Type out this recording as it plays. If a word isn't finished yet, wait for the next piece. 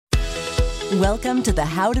Welcome to the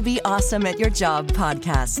How to Be Awesome at Your Job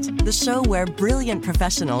podcast, the show where brilliant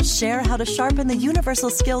professionals share how to sharpen the universal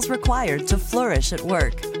skills required to flourish at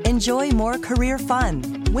work. Enjoy more career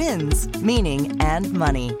fun, wins, meaning, and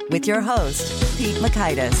money with your host, Pete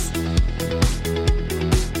Mockaitis.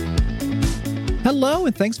 Hello,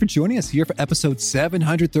 and thanks for joining us here for episode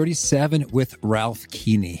 737 with Ralph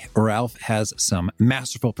Keeney. Ralph has some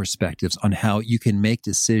masterful perspectives on how you can make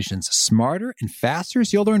decisions smarter and faster.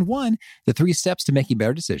 So you'll learn 1, the 3 steps to making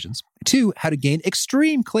better decisions, 2, how to gain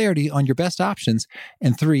extreme clarity on your best options,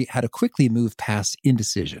 and 3, how to quickly move past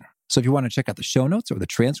indecision. So if you want to check out the show notes or the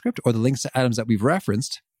transcript or the links to items that we've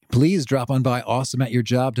referenced, please drop on by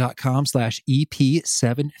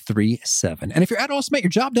awesomeatyourjob.com/EP737. And if you're at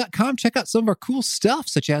awesomeatyourjob.com, check out some of our cool stuff,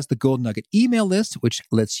 such as the Gold Nugget email list, which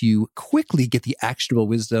lets you quickly get the actionable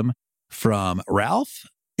wisdom from Ralph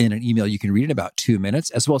in an email you can read in about 2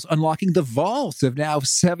 minutes, as well as unlocking the vault of now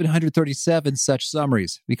 737 such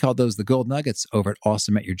summaries. We call those the Gold Nuggets over at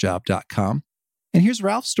awesomeatyourjob.com. And here's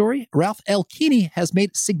Ralph's story. Ralph L. Keeney has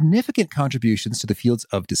made significant contributions to the fields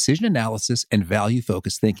of decision analysis and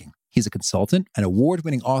value-focused thinking. He's a consultant, an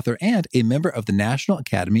award-winning author, and a member of the National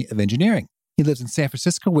Academy of Engineering. He lives in San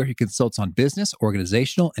Francisco, where he consults on business,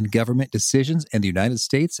 organizational, and government decisions in the United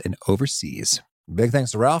States and overseas. Big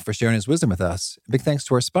thanks to Ralph for sharing his wisdom with us. Big thanks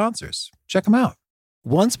to our sponsors. Check them out.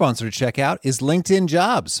 One sponsor to check out is LinkedIn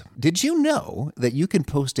Jobs. Did you know that you can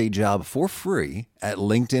post a job for free at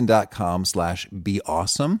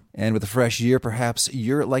linkedin.com/beawesome? And with a fresh year, perhaps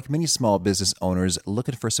you're like many small business owners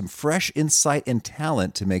looking for some fresh insight and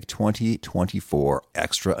talent to make 2024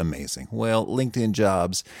 extra amazing. Well, LinkedIn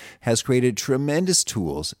Jobs has created tremendous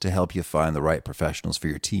tools to help you find the right professionals for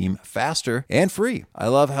your team faster and free. I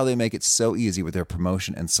love how they make it so easy with their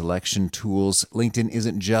promotion and selection tools. LinkedIn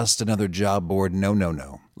isn't just another job board. No.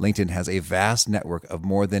 LinkedIn has a vast network of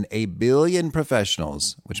more than 1 billion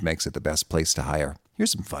professionals, which makes it the best place to hire.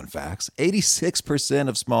 Here's some fun facts. 86%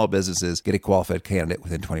 of small businesses get a qualified candidate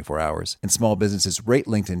within 24 hours, and small businesses rate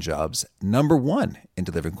LinkedIn Jobs number 1 in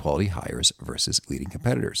delivering quality hires versus leading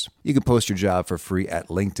competitors. You can post your job for free at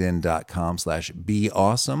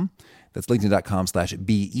linkedin.com/beawesome. That's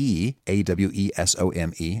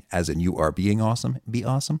linkedin.com/BEAWESOME, as in you are being awesome, be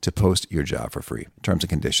awesome, to post your job for free. Terms and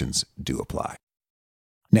conditions do apply.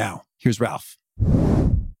 Now, here's Ralph.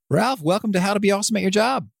 Ralph, welcome to How to Be Awesome at Your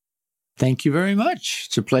Job. Thank you very much.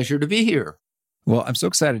 It's a pleasure to be here. Well, I'm so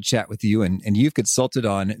excited to chat with you, and you've consulted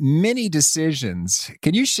on many decisions.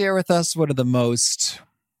 Can you share with us one of the most,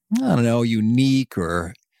 unique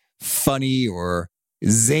or funny or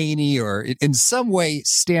zany or in some way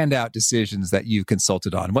standout decisions that you've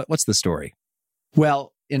consulted on? What's the story?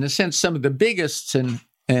 Well, in a sense, some of the biggest and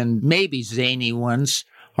maybe zany ones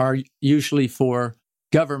are usually for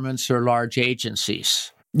governments or large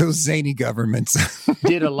agencies. Those zany governments.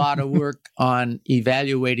 Did a lot of work on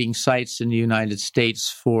evaluating sites in the United States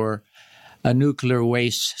for a nuclear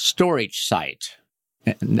waste storage site.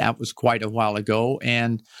 And that was quite a while ago.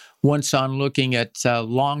 And once on looking at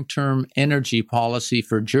long-term energy policy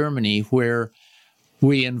for Germany, where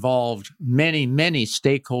we involved many, many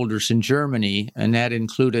stakeholders in Germany, and that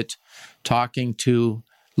included talking to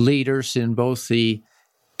leaders in both the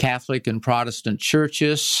Catholic and Protestant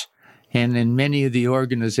churches, and in many of the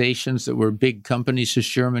organizations that were big companies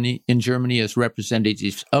in Germany as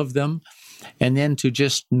representatives of them, and then to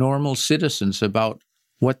just normal citizens about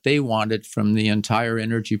what they wanted from the entire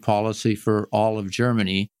energy policy for all of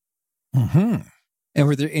Germany. Mm-hmm. And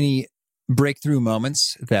were there any breakthrough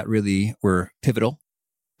moments that really were pivotal?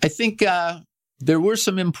 I think there were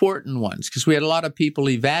some important ones because we had a lot of people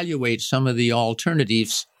evaluate some of the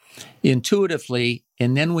alternatives intuitively,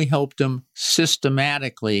 and then we helped them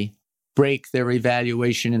systematically break their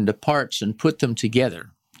evaluation into parts and put them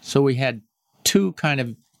together. So we had 2 kind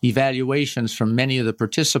of evaluations from many of the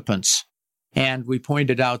participants, and we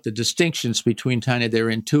pointed out the distinctions between kind of their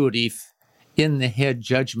intuitive, in-the-head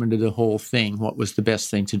judgment of the whole thing, what was the best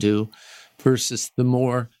thing to do, versus the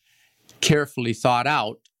more carefully thought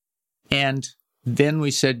out. And then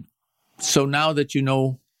we said, so now that you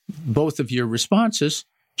know both of your responses,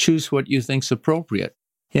 choose what you think's appropriate.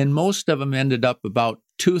 And most of them ended up about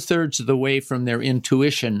 2/3 of the way from their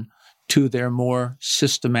intuition to their more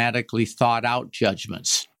systematically thought out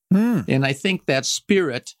judgments. And I think that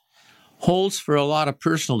spirit holds for a lot of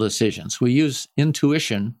personal decisions. We use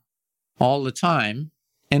intuition all the time,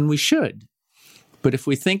 and we should. But if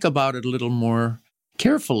we think about it a little more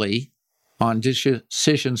carefully on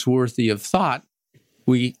decisions worthy of thought,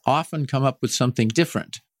 we often come up with something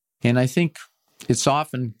different. And I think it's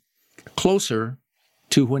often closer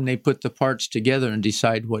to when they put the parts together and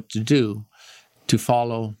decide what to do, to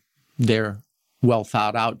follow their well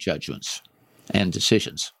thought out judgments and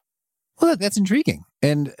decisions. Well, that's intriguing.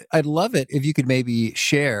 And I'd love it if you could maybe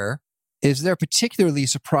share, is there a particularly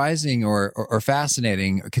surprising or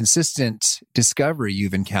fascinating or consistent discovery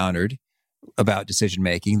you've encountered about decision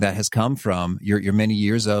making that has come from your many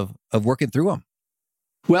years of working through them?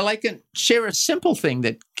 Well, I can share a simple thing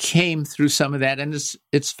that came through some of that, and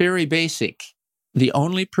it's very basic. The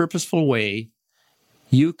only purposeful way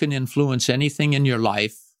you can influence anything in your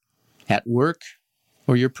life, at work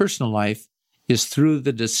or your personal life, is through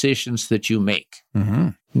the decisions that you make. Mm-hmm.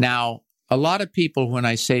 Now, a lot of people, when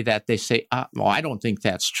I say that, they say, well, I don't think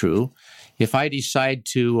that's true. If I decide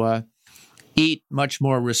to eat much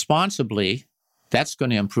more responsibly, that's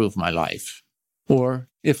going to improve my life. Or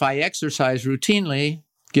if I exercise routinely,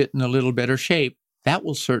 get in a little better shape, that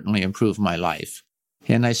will certainly improve my life.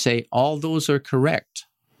 And I say, all those are correct,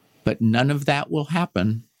 but none of that will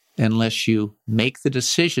happen unless you make the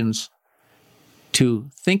decisions to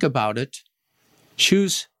think about it,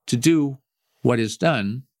 choose to do what is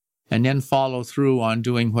done, and then follow through on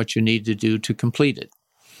doing what you need to do to complete it.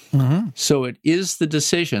 Mm-hmm. So it is the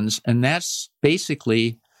decisions, and that's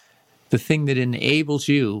basically the thing that enables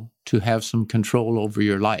you to have some control over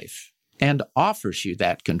your life and offers you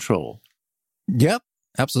that control. Yep,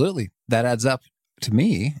 absolutely. That adds up to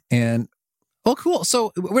me. And well, cool.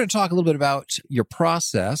 So we're going to talk a little bit about your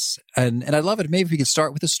process. And I'd love it maybe if we could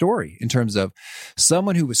start with a story in terms of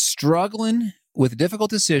someone who was struggling with a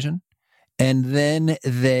difficult decision, and then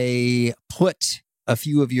they put a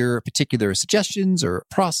few of your particular suggestions or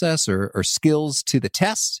process or skills to the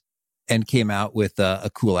test and came out with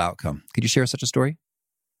a cool outcome. Could you share such a story?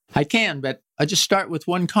 I can, but I just start with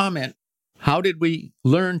one comment. How did we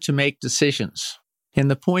learn to make decisions? And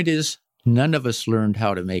the point is, none of us learned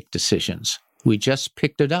how to make decisions. We just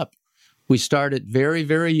picked it up. We started very,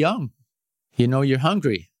 very young. You know, you're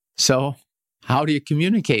hungry. So how do you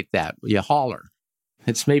communicate that? You holler.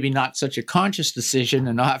 It's maybe not such a conscious decision,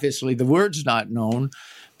 and obviously the word's not known,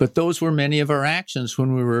 but those were many of our actions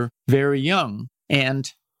when we were very young.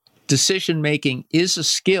 And decision-making is a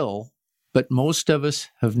skill, but most of us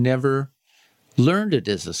have never learned it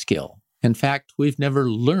as a skill. In fact, we've never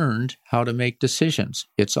learned how to make decisions.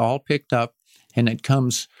 It's all picked up, and it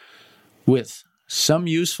comes with some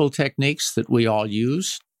useful techniques that we all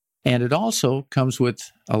use, and it also comes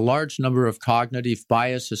with a large number of cognitive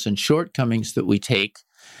biases and shortcomings that we take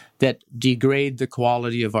that degrade the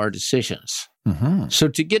quality of our decisions. Mm-hmm. So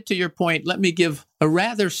to get to your point, let me give a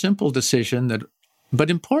rather simple decision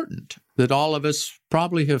but important, that all of us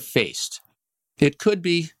probably have faced. It could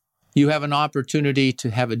be you have an opportunity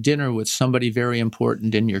to have a dinner with somebody very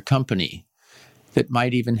important in your company that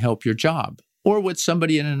might even help your job, or with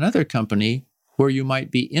somebody in another company where you might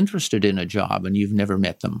be interested in a job and you've never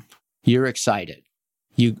met them. You're excited.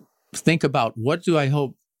 You think about, what do I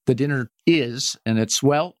hope the dinner is? And it's,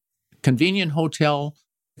 well, convenient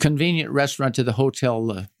restaurant to the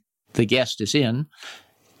hotel the guest is in,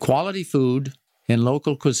 quality food and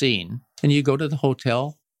local cuisine. And you go to the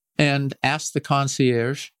hotel and ask the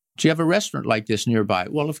concierge, do you have a restaurant like this nearby?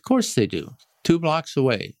 Well, of course they do. 2 blocks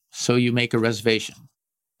away. So you make a reservation.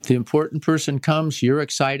 The important person comes, you're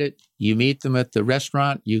excited, you meet them at the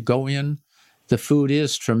restaurant, you go in, the food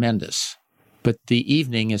is tremendous, but the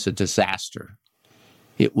evening is a disaster.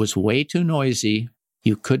 It was way too noisy,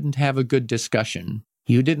 you couldn't have a good discussion,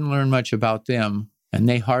 you didn't learn much about them, and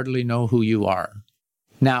they hardly know who you are.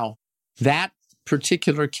 Now, that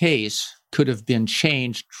particular case could have been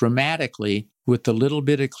changed dramatically with a little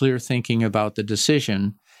bit of clear thinking about the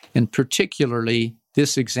decision, and particularly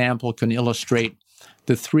this example can illustrate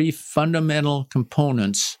the 3 fundamental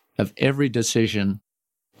components of every decision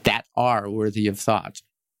that are worthy of thought.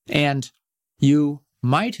 And you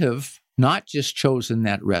might have not just chosen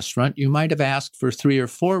that restaurant, you might have asked for 3 or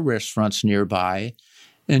 4 restaurants nearby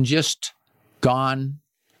and just gone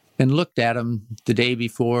and looked at them the day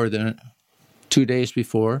before, the 2 days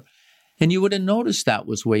before, and you would have noticed that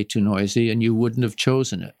was way too noisy and you wouldn't have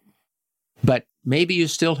chosen it. But maybe you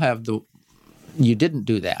still have you didn't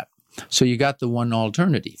do that. So you got the one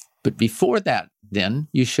alternative. But before that, then,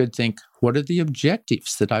 you should think, what are the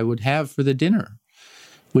objectives that I would have for the dinner?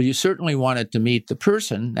 Well, you certainly wanted to meet the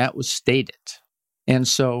person. That was stated. And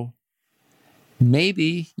so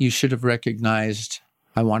maybe you should have recognized,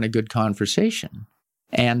 I want a good conversation.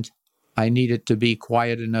 And I need it to be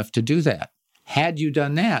quiet enough to do that. Had you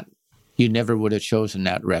done that, you never would have chosen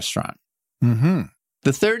that restaurant. Mm-hmm.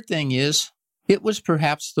 The third thing is, it was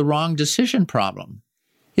perhaps the wrong decision problem.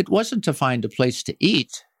 It wasn't to find a place to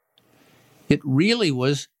eat. It really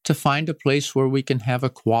was to find a place where we can have a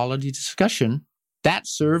quality discussion that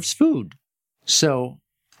serves food. So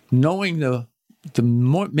knowing the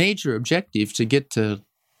major objective to get to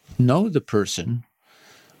know the person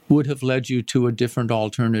would have led you to a different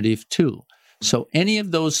alternative too. So any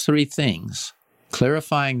of those three things,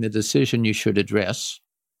 clarifying the decision you should address,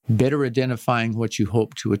 better identifying what you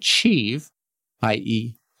hope to achieve,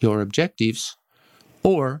 i.e. your objectives,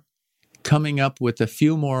 or coming up with a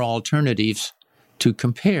few more alternatives to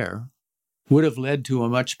compare, would have led to a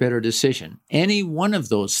much better decision. Any one of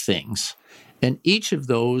those things, and each of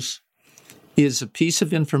those is a piece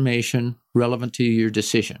of information relevant to your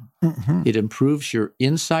decision. Mm-hmm. It improves your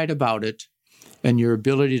insight about it and your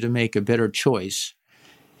ability to make a better choice.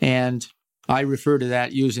 And I refer to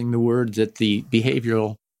that using the word that the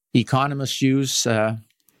behavioral economists use, a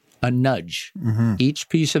nudge. Mm-hmm. Each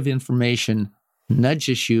piece of information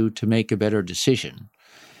nudges you to make a better decision.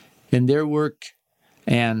 In their work,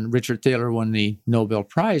 and Richard Thaler won the Nobel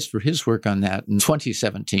Prize for his work on that in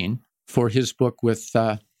 2017 for his book with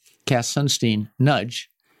Cass Sunstein, Nudge.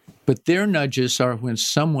 But their nudges are when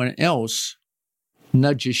someone else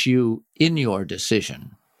nudges you in your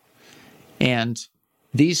decision. And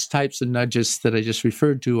these types of nudges that I just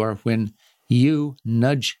referred to are when you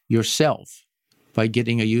nudge yourself by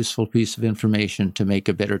getting a useful piece of information to make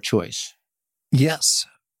a better choice. Yes.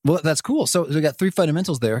 Well, that's cool. So we got three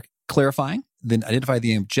fundamentals there: clarifying, then identify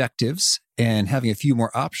the objectives, and having a few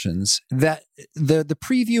more options. That the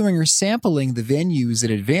previewing or sampling the venues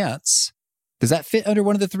in advance, does that fit under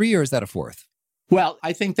one of the three, or is that a fourth? Well,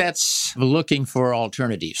 I think that's looking for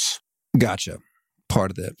alternatives. Gotcha.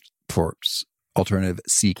 Part of the alternative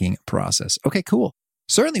seeking process. Okay, cool.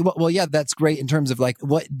 Certainly. Well, yeah, that's great in terms of like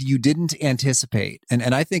what you didn't anticipate. And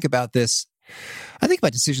I think about this, I think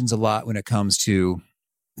about decisions a lot when it comes to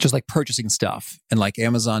just like purchasing stuff and like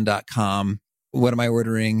Amazon.com. What am I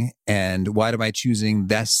ordering and why am I choosing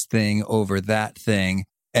this thing over that thing?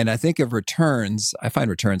 And I think of returns. I find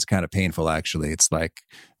returns kind of painful, actually. It's like,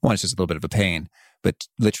 one, it's just a little bit of a pain, but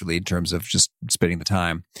literally in terms of just spending the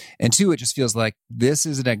time. And two, it just feels like this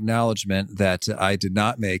is an acknowledgement that I did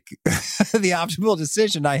not make the optimal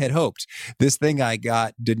decision I had hoped. This thing I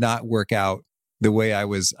got did not work out the way I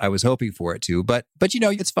was hoping for it to. But you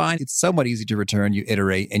know, it's fine. It's somewhat easy to return. You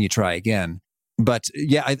iterate and you try again. But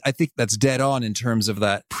yeah, I think that's dead on in terms of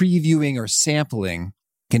that previewing or sampling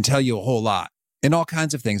can tell you a whole lot in all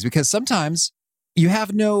kinds of things, because sometimes you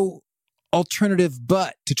have no alternative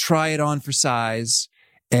but to try it on for size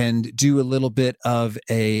and do a little bit of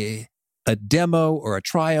a demo or a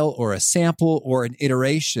trial or a sample or an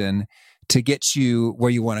iteration to get you where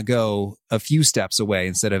you want to go a few steps away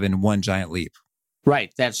instead of in one giant leap.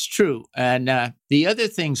 Right, that's true. And the other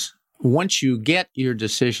things, once you get your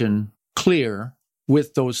decision clear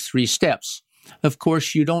with those three steps, of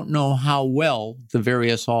course, you don't know how well the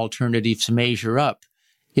various alternatives measure up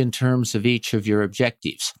in terms of each of your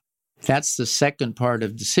objectives. That's the second part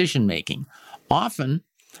of decision making. Often,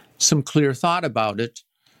 some clear thought about it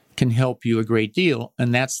can help you a great deal,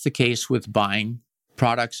 and that's the case with buying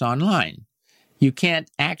products online. You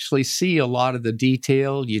can't actually see a lot of the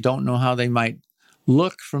detail. You don't know how they might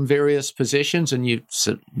look from various positions, and it's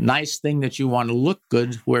a nice thing that you want to look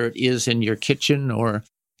good where it is in your kitchen or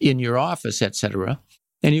in your office, etc.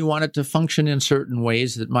 And you want it to function in certain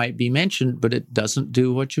ways that might be mentioned, but it doesn't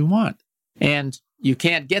do what you want. And you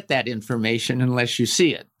can't get that information unless you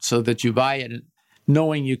see it, so that you buy it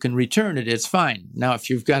knowing you can return it, it's fine. Now, if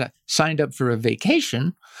you've got signed up for a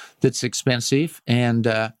vacation that's expensive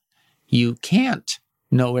and you can't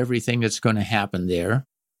know everything that's going to happen there,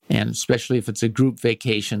 and especially if it's a group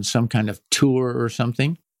vacation, some kind of tour or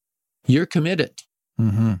something, you're committed.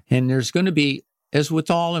 Mm-hmm. And there's going to be, as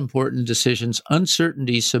with all important decisions,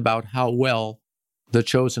 uncertainties about how well the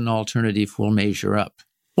chosen alternative will measure up,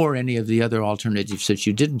 or any of the other alternatives that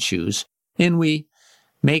you didn't choose. And we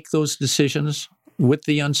make those decisions with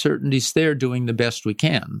the uncertainties there, doing the best we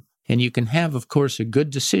can. And you can have, of course, a good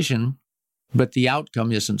decision, but the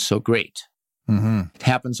outcome isn't so great. Mm-hmm. It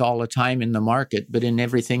happens all the time in the market, but in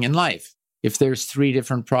everything in life. If there's 3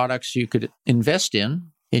 different products you could invest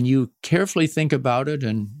in, and you carefully think about it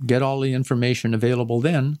and get all the information available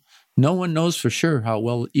then, no one knows for sure how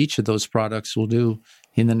well each of those products will do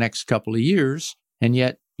in the next couple of years. And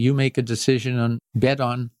yet you make a decision and bet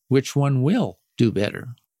on which one will do better.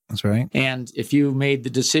 That's right. And if you made the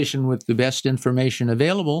decision with the best information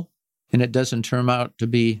available and it doesn't turn out to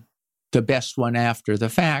be the best one after the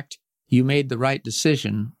fact, you made the right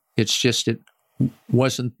decision. It's just it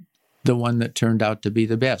wasn't the one that turned out to be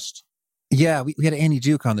the best. Yeah, we had Andy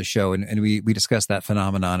Duke on the show, and we discussed that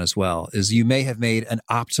phenomenon as well, is you may have made an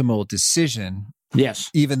optimal decision, yes,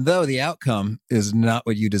 even though the outcome is not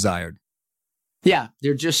what you desired. Yeah,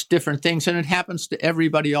 they're just different things. And it happens to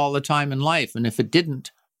everybody all the time in life. And if it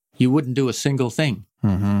didn't, you wouldn't do a single thing.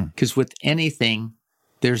 Because with anything,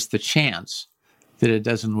 there's the chance that it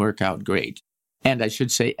doesn't work out great. And I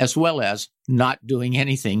should say, as well as not doing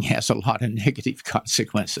anything has a lot of negative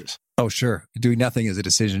consequences. Oh, sure. Doing nothing is a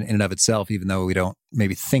decision in and of itself, even though we don't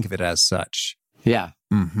maybe think of it as such. Yeah.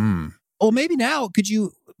 Well, maybe now, could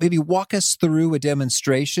you maybe walk us through a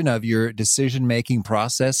demonstration of your decision-making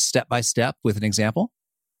process step by step with an example?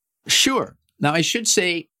 Sure. Now, I should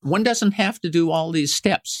say, one doesn't have to do all these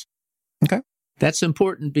steps. Okay. That's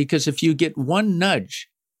important because if you get one nudge,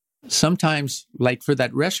 sometimes, like for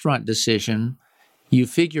that restaurant decision, you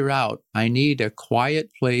figure out, I need a quiet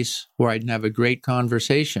place where I can have a great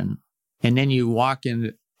conversation. And then you walk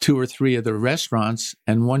in 2 or 3 of the restaurants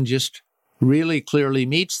and one just really clearly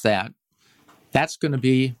meets that. That's going to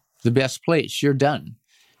be the best place. You're done.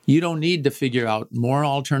 You don't need to figure out more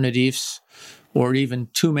alternatives or even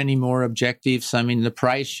too many more objectives. I mean, the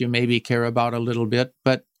price you maybe care about a little bit,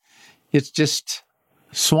 but it's just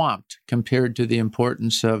swamped compared to the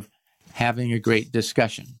importance of having a great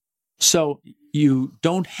discussion. So you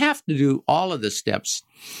don't have to do all of the steps,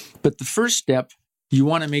 but the first step, you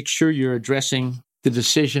want to make sure you're addressing the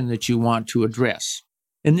decision that you want to address.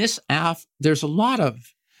 In this app, there's a lot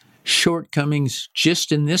of shortcomings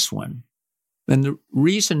just in this one. And the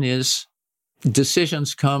reason is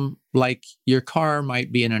decisions come like your car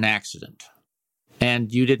might be in an accident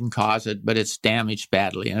and you didn't cause it, but it's damaged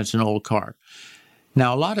badly and it's an old car.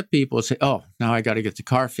 Now, a lot of people say, oh, now I got to get the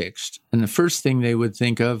car fixed. And the first thing they would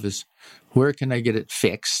think of is, where can I get it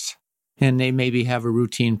fixed? And they maybe have a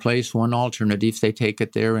routine place, one alternative, they take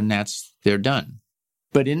it there and they're done.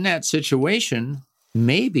 But in that situation,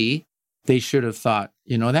 maybe they should have thought,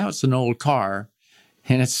 that was an old car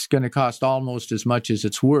and it's going to cost almost as much as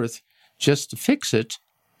it's worth just to fix it.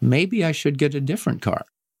 Maybe I should get a different car,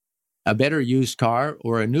 a better used car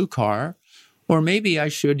or a new car. Or maybe I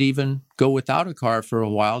should even go without a car for a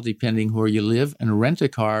while, depending where you live, and rent a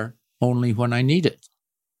car only when I need it.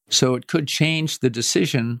 So it could change the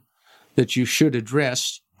decision that you should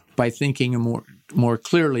address by thinking more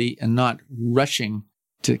clearly and not rushing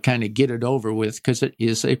to kind of get it over with, because it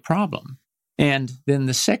is a problem. And then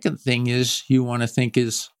the second thing is you want to think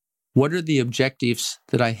is, what are the objectives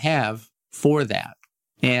that I have for that?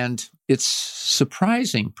 And it's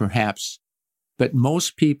surprising, perhaps, but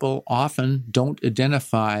most people often don't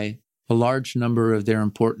identify a large number of their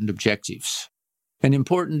important objectives. An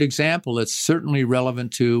important example that's certainly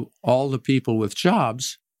relevant to all the people with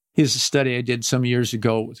jobs is a study I did some years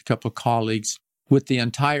ago with a couple of colleagues with the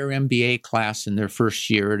entire MBA class in their first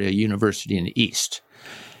year at a university in the East.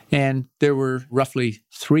 And there were roughly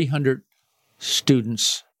 300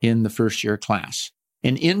 students in the first year class.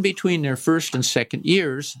 And in between their first and second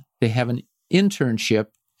years, they have an internship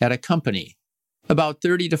at a company. About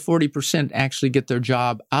 30 to 40% actually get their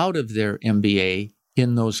job out of their MBA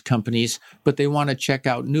in those companies, but they want to check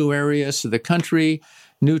out new areas of the country,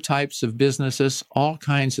 new types of businesses, all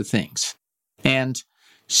kinds of things. And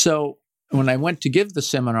so when I went to give the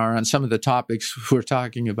seminar on some of the topics we're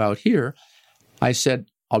talking about here, I said,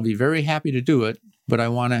 I'll be very happy to do it, but I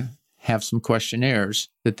want to have some questionnaires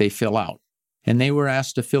that they fill out. And they were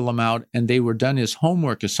asked to fill them out, and they were done as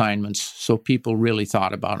homework assignments, so people really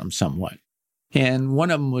thought about them somewhat. And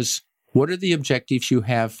one of them was, what are the objectives you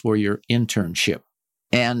have for your internship?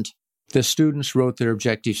 And the students wrote their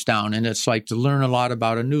objectives down. And it's like to learn a lot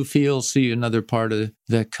about a new field, see another part of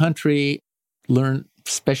the country, learn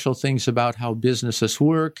special things about how businesses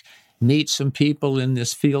work, meet some people in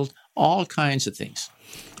this field, all kinds of things.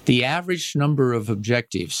 The average number of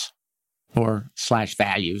objectives, or /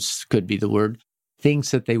 values could be the word,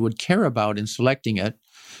 things that they would care about in selecting it,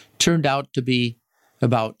 turned out to be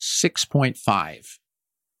about 6.5.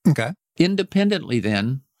 Okay. Independently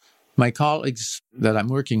then, my colleagues that I'm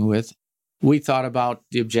working with, we thought about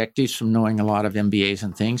the objectives from knowing a lot of MBAs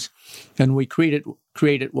and things, and we created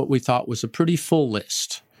what we thought was a pretty full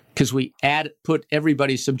list, because we put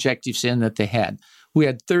everybody's objectives in that they had. We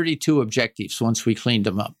had 32 objectives once we cleaned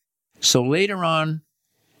them up. So later on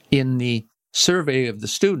in the survey of the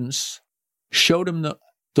students, showed them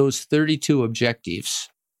those 32 objectives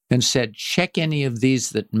and said, check any of these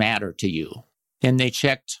that matter to you. And they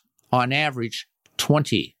checked, on average,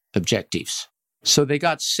 20 objectives. So they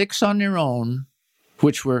got 6 on their own,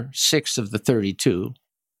 which were 6 of the 32,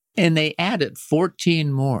 and they added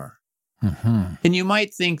 14 more. Mm-hmm. And you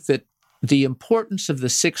might think that the importance of the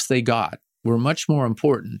 6 they got were much more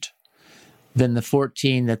important than the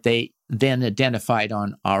 14 that they then identified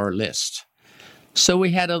on our list. So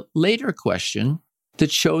we had a later question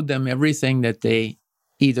that showed them everything that they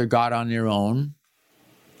either got on their own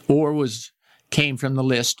or came from the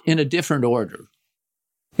list in a different order.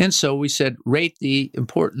 And so we said, rate the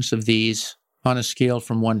importance of these on a scale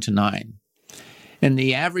from 1 to 9. And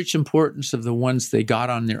the average importance of the ones they got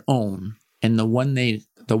on their own and the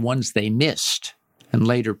ones they missed and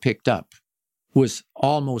later picked up was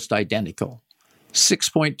almost identical.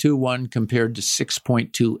 6.21 compared to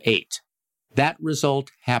 6.28. That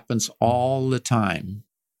result happens all the time.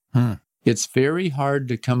 It's very hard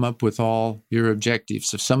to come up with all your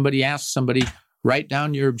objectives. If somebody asks somebody, write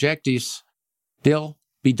down your objectives, they'll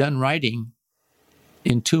be done writing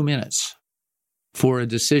in 2 minutes for a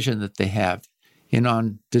decision that they have. And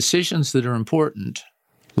on decisions that are important,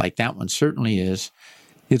 like that one certainly is,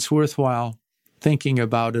 it's worthwhile thinking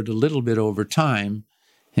about it a little bit over time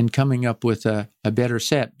and coming up with a better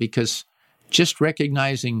set, because just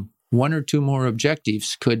recognizing 1 or 2 more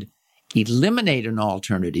objectives could eliminate an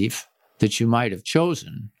alternative that you might have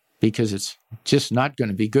chosen because it's just not going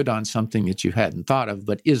to be good on something that you hadn't thought of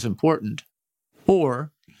but is important.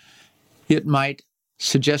 Or it might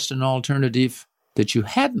suggest an alternative that you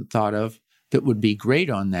hadn't thought of that would be great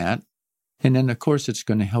on that. And then, of course, it's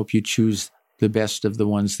going to help you choose the best of the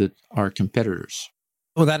ones that are competitors.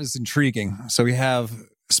 Well, that is intriguing. So we have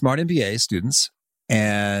smart MBA students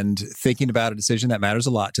and thinking about a decision that matters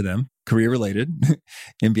a lot to them, career-related.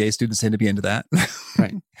 MBA students tend to be into that.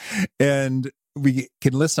 Right. And we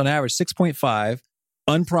can list on average 6.5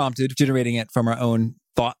 unprompted, generating it from our own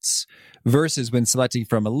thoughts, versus when selecting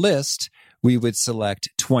from a list, we would select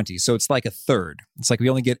 20. So it's like a third. It's like we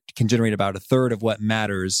only can generate about a third of what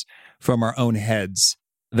matters from our own heads.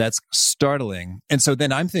 That's startling. And so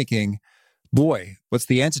then I'm thinking, boy, what's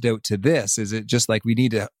the antidote to this? Is it just like we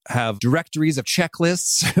need to have directories of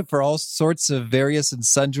checklists for all sorts of various and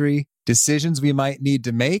sundry decisions we might need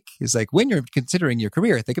to make? It's like when you're considering your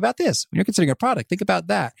career, think about this. When you're considering a product, think about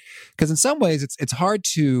that. Because in some ways, it's hard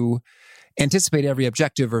to anticipate every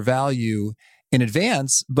objective or value in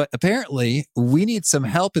advance, but apparently we need some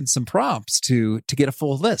help and some prompts to get a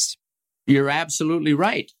full list. You're absolutely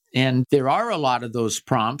right. And there are a lot of those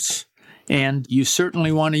prompts, and you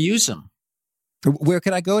certainly want to use them. Where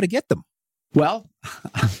can I go to get them? Well,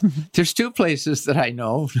 there's 2 places that I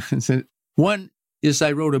know. One is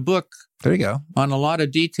I wrote a book There you go. on a lot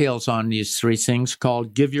of details on these 3 things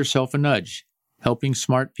called Give Yourself a Nudge, Helping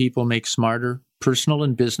Smart People Make Smarter Personal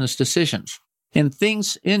and Business Decisions. And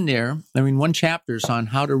things in there, one chapter is on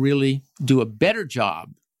how to really do a better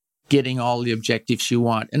job getting all the objectives you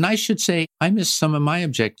want. And I should say, I miss some of my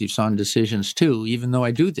objectives on decisions too, even though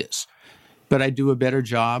I do this. But I do a better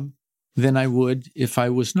job than I would if I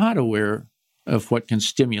was not aware of what can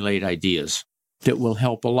stimulate ideas that will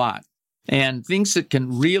help a lot. And things that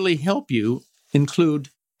can really help you include,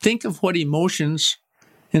 think of what emotions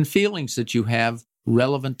and feelings that you have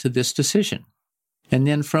relevant to this decision. And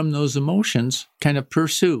then from those emotions, kind of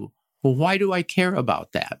pursue, well, why do I care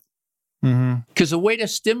about that? Because a way to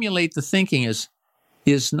stimulate the thinking is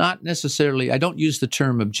not necessarily, I don't use the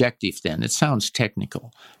term objective then. It sounds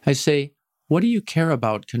technical. I say, what do you care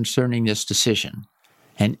about concerning this decision?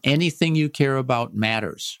 And anything you care about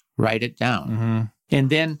matters. Write it down.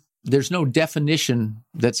 And then there's no definition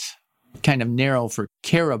that's kind of narrow for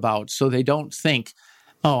care about, so they don't think,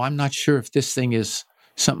 oh, I'm not sure if this thing is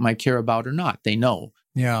something I care about or not. They know.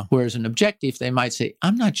 Yeah. Whereas an objective, they might say,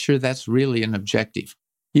 I'm not sure that's really an objective.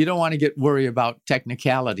 You don't want to get worried about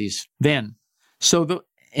technicalities then. So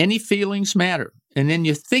any feelings matter. And then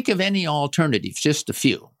you think of any alternatives, just a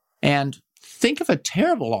few, and think of a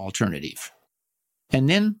terrible alternative. And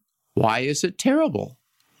then, why is it terrible?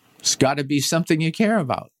 It's got to be something you care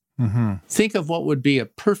about. Think of what would be a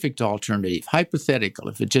perfect alternative, hypothetical,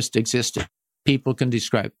 if it just existed. People can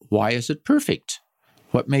describe, why is it perfect?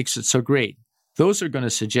 What makes it so great? Those are going to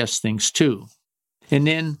suggest things too. And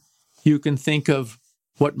then you can think of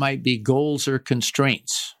what might be goals or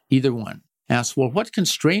constraints, either one. Ask, well, what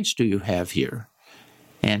constraints do you have here?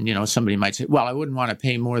 And, somebody might say, well, I wouldn't want to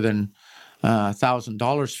pay more than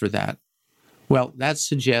 $1,000 for that. Well, that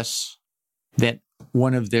suggests that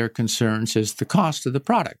one of their concerns is the cost of the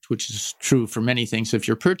product, which is true for many things if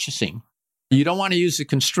you're purchasing. You don't want to use a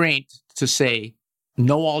constraint to say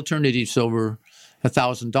no alternatives over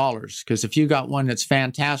 $1,000, because if you got one that's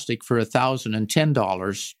fantastic for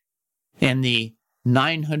 $1,010 and the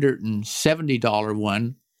 $970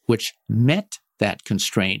 one, which met that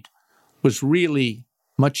constraint, was really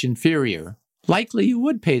much inferior, likely you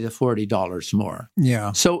would pay the $40 more.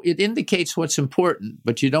 Yeah. So it indicates what's important,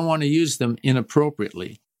 but you don't want to use them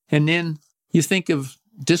inappropriately. And then you think of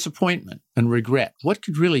disappointment and regret. What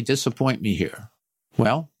could really disappoint me here?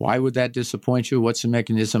 Well, why would that disappoint you? What's the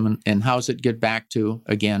mechanism? And how does it get back to,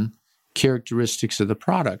 again, characteristics of the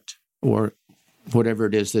product or whatever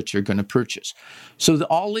it is that you're going to purchase? So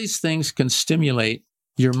all these things can stimulate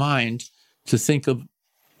your mind to think a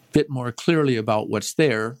bit more clearly about what's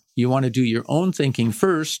there. You want to do your own thinking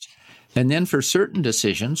first, and then for certain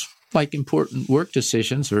decisions, like important work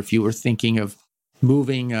decisions, or if you were thinking of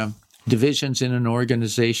moving divisions in an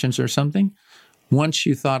organization or something, once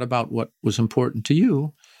you thought about what was important to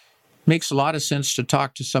you, makes a lot of sense to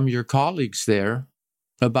talk to some of your colleagues there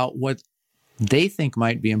about what they think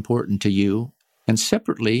might be important to you, and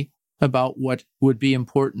separately about what would be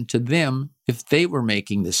important to them if they were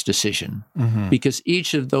making this decision. Mm-hmm. Because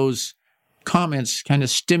each of those comments kind of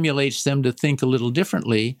stimulates them to think a little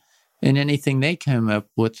differently, and anything they come up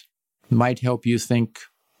with might help you think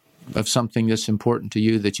of something that's important to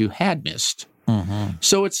you that you had missed. Mm-hmm.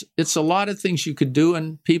 So it's a lot of things you could do,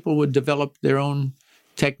 and people would develop their own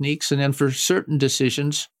techniques. And then for certain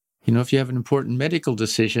decisions, if you have an important medical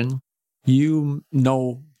decision, you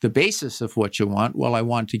know the basis of what you want. Well, I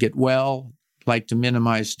want to get well, like to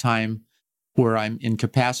minimize time where I'm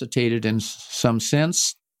incapacitated in some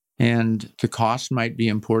sense, and the cost might be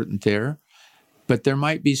important there. But there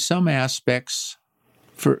might be some aspects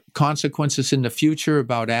for consequences in the future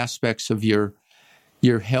about aspects of your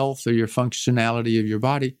health or your functionality of your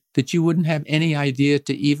body that you wouldn't have any idea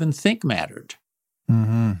to even think mattered.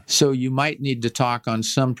 Mm-hmm. So you might need to talk on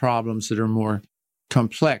some problems that are more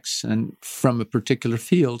complex and from a particular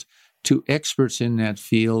field to experts in that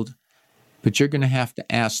field, but you're going to have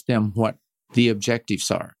to ask them what the objectives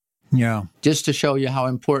are. Yeah. Just to show you how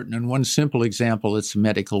important, and one simple example, it's a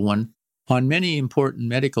medical one. On many important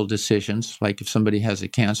medical decisions, like if somebody has a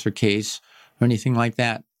cancer case or anything like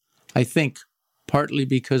that, I think partly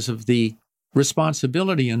because of the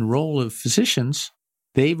responsibility and role of physicians,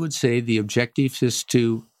 they would say the objective is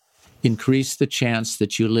to increase the chance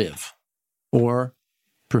that you live, or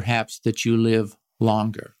perhaps that you live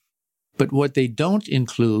longer. But what they don't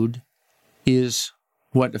include is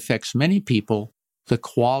what affects many people, the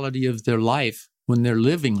quality of their life when they're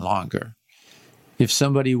living longer. If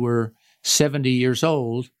somebody were 70 years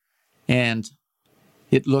old and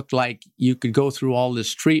it looked like you could go through all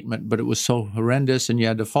this treatment, but it was so horrendous and you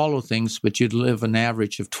had to follow things, but you'd live an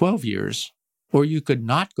average of 12 years, or you could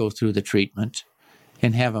not go through the treatment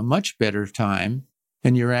and have a much better time,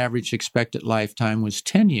 and your average expected lifetime was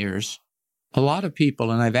 10 years, a lot of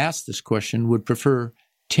people, and I've asked this question, would prefer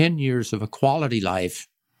 10 years of a quality life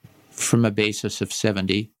from a basis of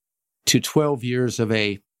 70 to 12 years of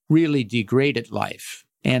a really degraded life.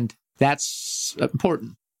 And that's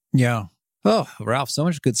important. Yeah. Oh, Ralph, so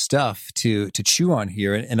much good stuff to chew on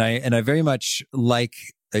here. And I very much like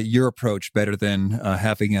your approach better than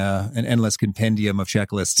having an endless compendium of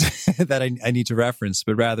checklists that I need to reference,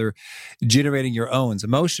 but rather generating your own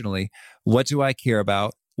emotionally. What do I care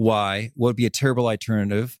about? Why? What would be a terrible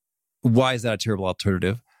alternative? Why is that a terrible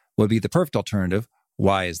alternative? What would be the perfect alternative?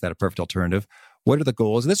 Why is that a perfect alternative? What are the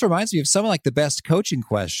goals? And this reminds me of some of like the best coaching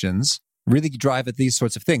questions really drive at these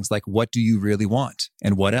sorts of things, like what do you really want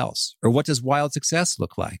and what else? Or what does wild success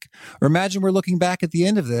look like? Or imagine we're looking back at the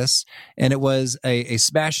end of this and it was a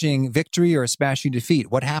smashing victory or a smashing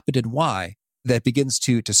defeat. What happened and why? That begins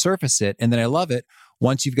to surface it. And then I love it.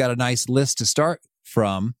 Once you've got a nice list to start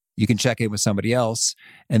from, you can check in with somebody else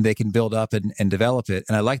and they can build up and develop it.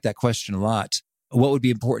 And I like that question a lot. What would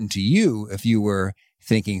be important to you if you were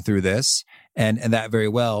thinking through this? And that very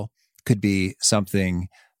well could be something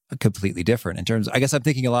completely different in terms, I guess I'm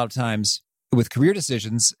thinking a lot of times with career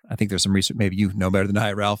decisions, I think there's some research, maybe you know better than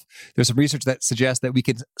I, Ralph, there's some research that suggests that we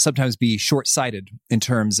can sometimes be short-sighted in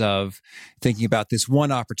terms of thinking about this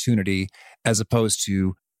one opportunity as opposed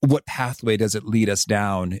to what pathway does it lead us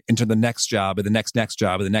down into the next job or the next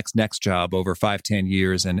job or the next job over 5-10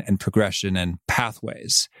 years and progression and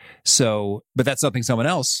pathways. So, but that's something someone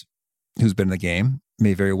else who's been in the game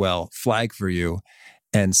may very well flag for you.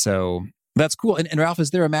 And so that's cool. And Ralph,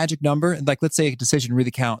 is there a magic number? Like, let's say a decision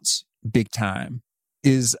really counts big time.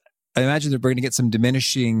 I imagine that we're going to get some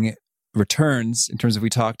diminishing returns in terms of we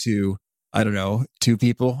talk to, I don't know, 2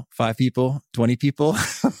 people, 5 people, 20 people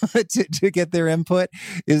to get their input.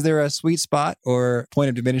 Is there a sweet spot or point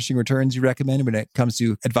of diminishing returns you recommend when it comes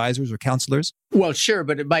to advisors or counselors? Well, sure,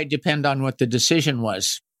 but it might depend on what the decision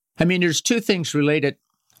was. I mean, there's 2 things related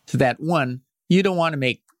to that. One, you don't want to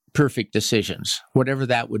make perfect decisions, whatever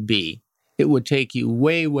that would be. It would take you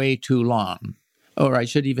way, way too long. Or I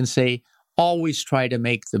should even say, always try to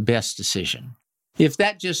make the best decision. If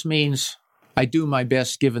that just means I do my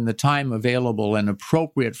best given the time available and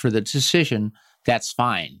appropriate for the decision, that's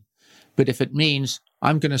fine. But if it means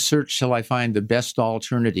I'm going to search till I find the best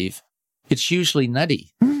alternative, it's usually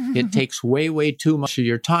nutty. It takes way, way too much of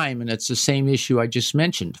your time, and it's the same issue I just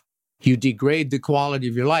mentioned. You degrade the quality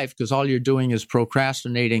of your life because all you're doing is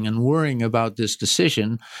procrastinating and worrying about this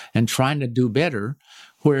decision and trying to do better.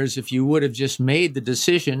 Whereas if you would have just made the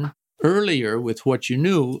decision earlier with what you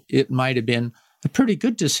knew, it might have been a pretty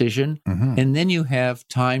good decision, and then you have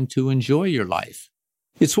time to enjoy your life.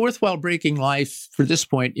 It's worthwhile breaking life, for this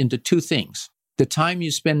point, into two things. The time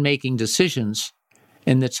you spend making decisions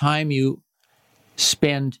and the time you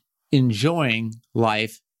spend enjoying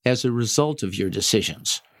life as a result of your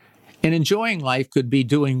decisions. And enjoying life could be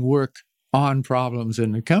doing work on problems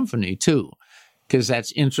in the company too, because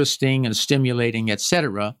that's interesting and stimulating,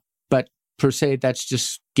 etc. But per se, that's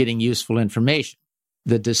just getting useful information.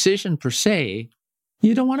 The decision per se,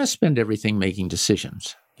 you don't want to spend everything making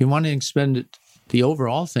decisions. You want to spend it. The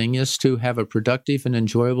overall thing is to have a productive and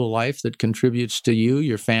enjoyable life that contributes to you,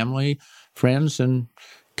 your family, friends, and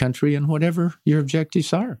country, and whatever your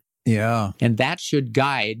objectives are. Yeah. And that should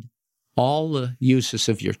guide all the uses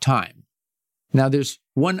of your time. Now, there's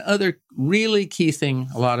one other really key thing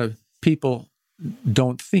a lot of people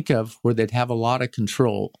don't think of where they'd have a lot of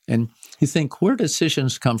control. And you think, where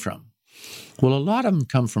decisions come from? Well, a lot of them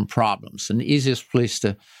come from problems. And the easiest place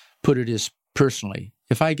to put it is personally.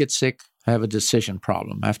 If I get sick, I have a decision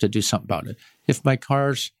problem. I have to do something about it. If my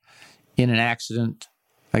car's in an accident,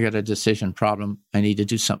 I got a decision problem. I need to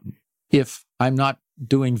do something. If I'm not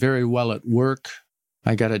doing very well at work,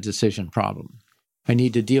 I got a decision problem. I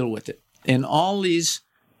need to deal with it. And all these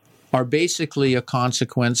are basically a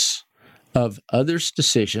consequence of others'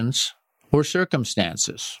 decisions or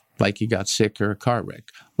circumstances, like you got sick or a car wreck,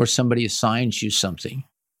 or somebody assigns you something.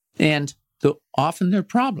 And often they're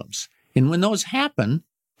problems. And when those happen,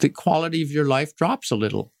 the quality of your life drops a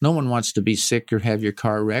little. No one wants to be sick or have your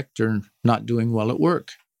car wrecked or not doing well at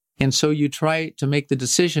work. And so you try to make the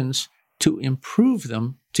decisions to improve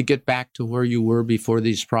them to get back to where you were before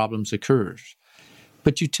these problems occurred.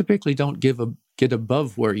 But you typically don't get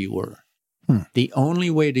above where you were. The only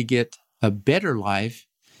way to get a better life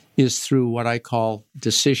is through what I call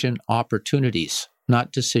decision opportunities,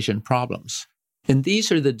 not decision problems. And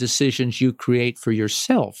these are the decisions you create for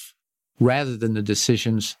yourself rather than the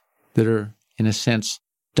decisions that are, in a sense,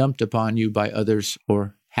 dumped upon you by others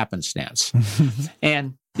or happenstance.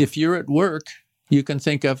 And if you're at work, you can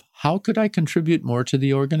think of, how could I contribute more to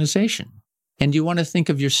the organization? And you want to think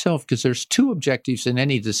of yourself, because there's two objectives in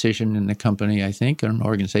any decision in the company, I think, or an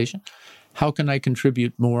organization. How can I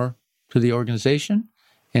contribute more to the organization?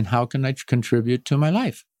 And how can I contribute to my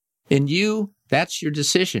life? And that's your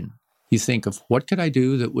decision. You think of, what could I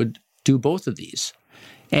do that would do both of these?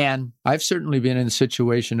 And I've certainly been in a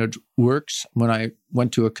situation that works. When I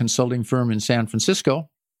went to a consulting firm in San Francisco,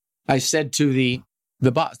 I said to the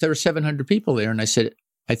boss, there were 700 people there, and I said,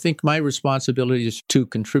 I think my responsibility is to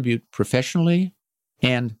contribute professionally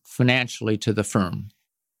and financially to the firm.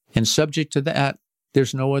 And subject to that,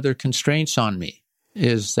 there's no other constraints on me.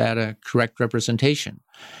 Is that a correct representation?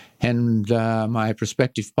 And my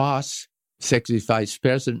prospective boss, executive vice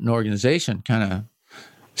president in the organization, kind of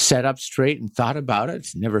sat up straight and thought about it.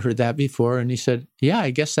 Never heard that before. And he said, yeah,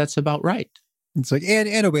 I guess that's about right. It's like,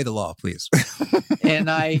 and obey the law, please. And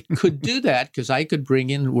I could do that because I could bring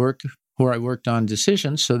in work where I worked on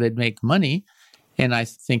decisions so they'd make money. And I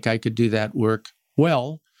think I could do that work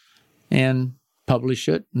well and publish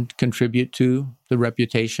it and contribute to the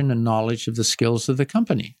reputation and knowledge of the skills of the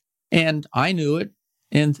company. And I knew it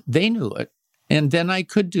and they knew it. And then I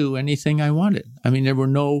could do anything I wanted. I mean, there were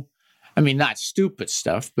not stupid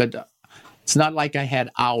stuff, but it's not like I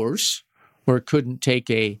had hours or couldn't take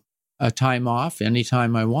a time off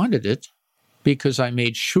anytime I wanted it, because I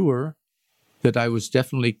made sure that I was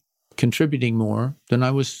definitely contributing more than I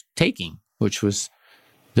was taking, which was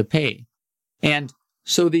the pay. And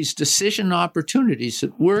so these decision opportunities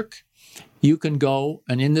at work, you can go,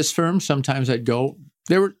 and in this firm, sometimes I'd go,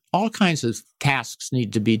 there were all kinds of tasks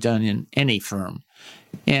need to be done in any firm.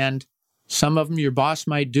 And some of them your boss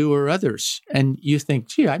might do or others. And you think,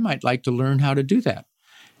 gee, I might like to learn how to do that.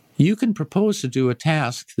 You can propose to do a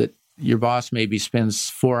task that your boss maybe spends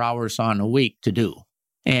 4 hours on a week to do.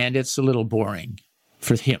 And it's a little boring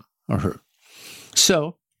for him or her.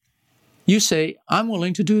 So you say, I'm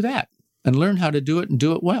willing to do that and learn how to do it and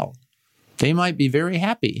do it well. They might be very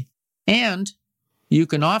happy. And you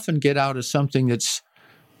can often get out of something that's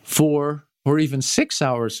 4 or even 6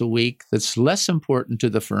 hours a week that's less important to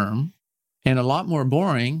the firm and a lot more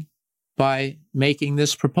boring by making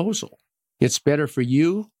this proposal. It's better for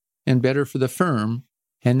you and better for the firm.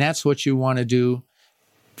 And that's what you want to do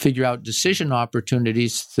figure out decision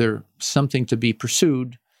opportunities that are something to be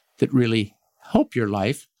pursued that really help your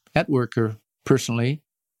life at work or personally.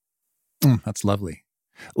 That's lovely.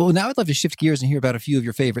 Well, now I'd love to shift gears and hear about a few of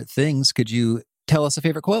your favorite things. Could you tell us a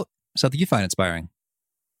favorite quote, something you find inspiring?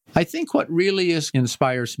 I think what really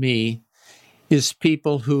inspires me is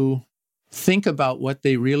people who think about what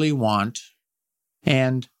they really want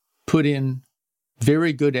and put in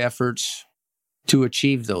very good efforts to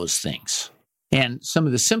achieve those things. And some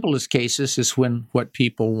of the simplest cases is when what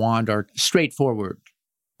people want are straightforward.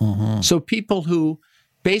 Mm-hmm. So people who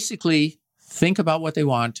basically think about what they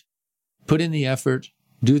want, put in the effort,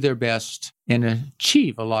 do their best, and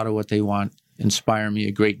achieve a lot of what they want inspire me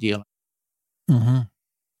a great deal. Mm-hmm.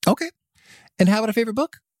 Okay. And how about a favorite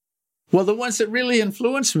book? Well, the ones that really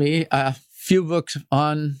influenced me, a few books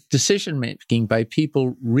on decision-making by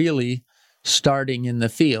people really starting in the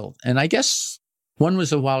field. And I guess one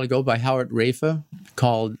was a while ago by Howard Rafa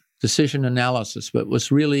called Decision Analysis, but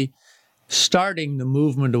was really starting the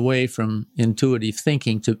movement away from intuitive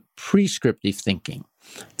thinking to prescriptive thinking.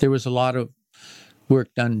 There was a lot of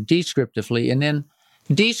work done descriptively. And then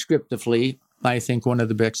descriptively, I think one of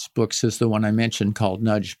the best books is the one I mentioned called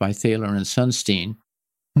Nudge by Thaler and Sunstein.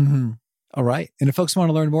 Mm-hmm. All right. And if folks want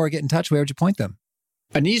to learn more, get in touch, where would you point them?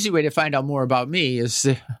 An easy way to find out more about me is,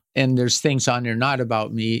 and there's things on there not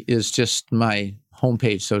about me, is just my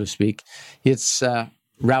homepage, so to speak. It's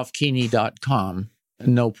ralphkeeney.com.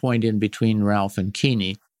 No point in between Ralph and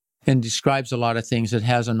Keeney, and describes a lot of things. It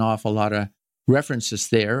has an awful lot of references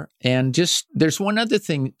there. And just there's one other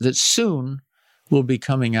thing that soon will be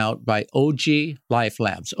coming out by OG Life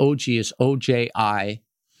Labs. OG is OJI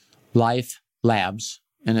Life Labs,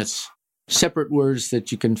 and it's separate words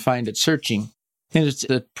that you can find at searching. And it's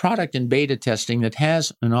a product in beta testing that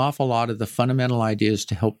has an awful lot of the fundamental ideas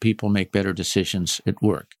to help people make better decisions at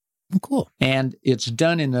work. Oh, cool. And it's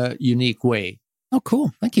done in a unique way. Oh,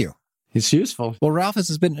 cool. Thank you. It's useful. Well, Ralph, this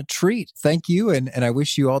has been a treat. Thank you. And I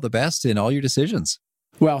wish you all the best in all your decisions.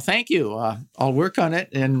 Well, thank you. I'll work on it.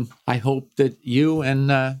 And I hope that you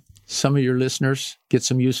and some of your listeners get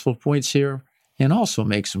some useful points here and also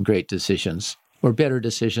make some great decisions or better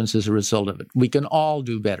decisions as a result of it. We can all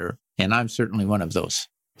do better. And I'm certainly one of those.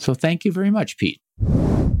 So thank you very much, Pete.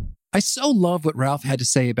 I so love what Ralph had to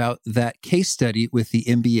say about that case study with the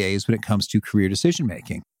MBAs when it comes to career decision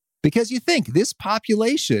making. Because you think this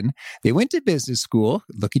population, they went to business school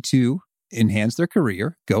looking to enhance their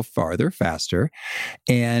career, go farther, faster,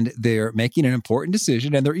 and they're making an important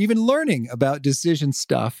decision, and they're even learning about decision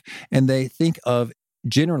stuff, and they think of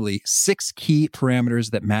generally 6 key parameters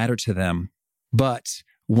that matter to them. But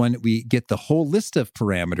when we get the whole list of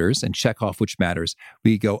parameters and check off which matters,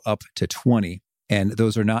 we go up to 20. And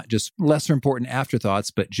those are not just lesser important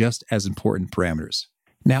afterthoughts, but just as important parameters.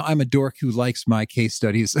 Now, I'm a dork who likes my case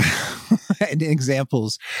studies and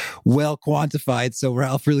examples well quantified, so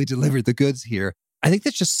Ralph really delivered the goods here. I think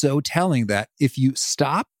that's just so telling that if you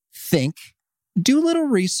stop, think, do a little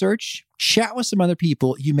research, chat with some other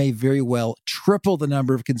people, you may very well triple the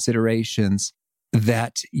number of considerations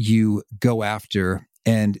that you go after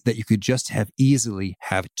and that you could just have easily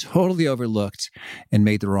have totally overlooked and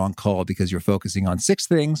made the wrong call because you're focusing on 6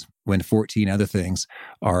 things when 14 other things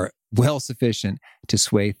are well sufficient to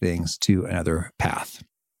sway things to another path.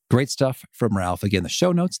 Great stuff from Ralph. Again, the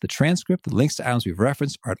show notes, the transcript, the links to items we've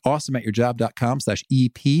referenced are at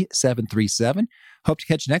awesomeatyourjob.com/EP737. Hope to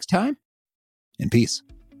catch you next time, and peace.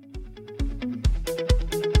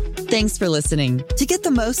 Thanks for listening. To get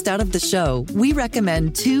the most out of the show, we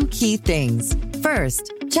recommend 2 key things.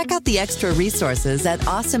 First, check out the extra resources at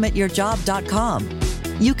awesomeatyourjob.com.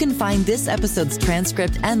 You can find this episode's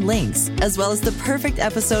transcript and links, as well as the perfect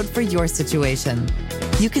episode for your situation.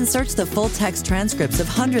 You can search the full text transcripts of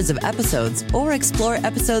hundreds of episodes or explore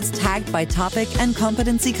episodes tagged by topic and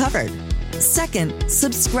competency covered. Second,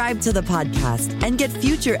 subscribe to the podcast and get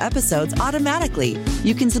future episodes automatically.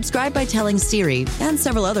 You can subscribe by telling Siri and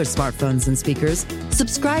several other smartphones and speakers,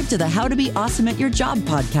 subscribe to the How to Be Awesome at Your Job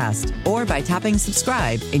podcast, or by tapping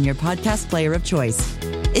subscribe in your podcast player of choice.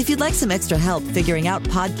 If you'd like some extra help figuring out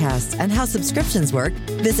podcasts and how subscriptions work,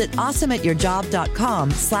 visit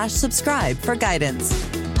awesomeatyourjob.com/subscribe for guidance.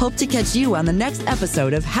 Hope to catch you on the next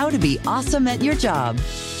episode of How to Be Awesome at Your Job.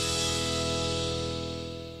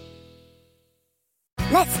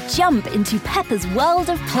 Let's jump into Peppa's world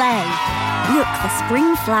of play. Look for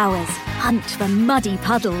spring flowers, hunt for muddy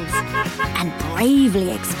puddles, and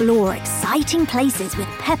bravely explore exciting places with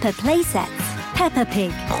Peppa playsets. Peppa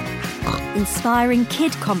Pig, inspiring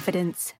kid confidence.